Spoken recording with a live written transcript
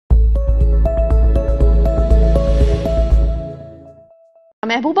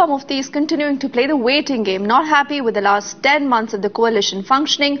Mehbooba Mufti is continuing to play the waiting game, not happy with the last 10 months of the coalition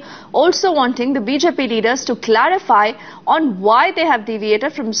functioning, also wanting the BJP leaders to clarify on why they have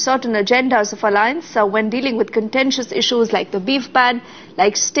deviated from certain agendas of alliance when dealing with contentious issues like the beef ban,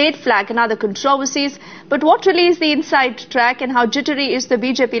 like state flag and other controversies. But what really is the inside track and how jittery is the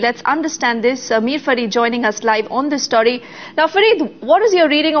BJP? Let's understand this. Mir Farid joining us live on this story. Now, Farid, what is your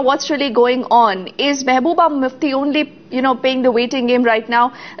reading of what's really going on? Is Mehbooba Mufti only playing the waiting game right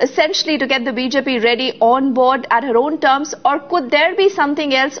now, essentially to get the BJP ready on board at her own terms, or could there be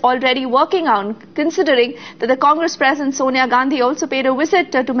something else already working on, considering that the Congress President Sonia Gandhi also paid a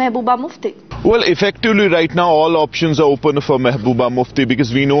visit to Mehbooba Mufti? Well, effectively right now all options are open for Mehbooba Mufti,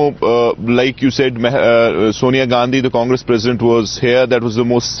 because we know, like you said, Sonia Gandhi, the Congress President, was here. That was the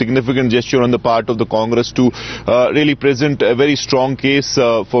most significant gesture on the part of the Congress to really present a very strong case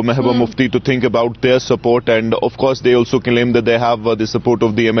for Mehbooba Mufti to think about their support, and of course they also claim that they have the support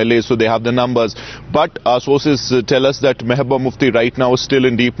of the MLA, so they have the numbers. But our sources tell us that Mehbooba Mufti right now is still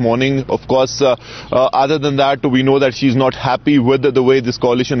in deep mourning. Of course, other than that, we know that she's not happy with the way this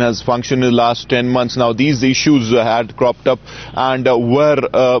coalition has functioned in the last 10 months. Now, these issues had cropped up and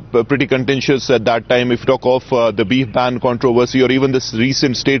were pretty contentious at that time. If you talk of the beef ban controversy or even this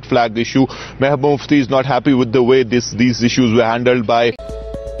recent state flag issue, Mehbooba Mufti is not happy with the way these issues were handled by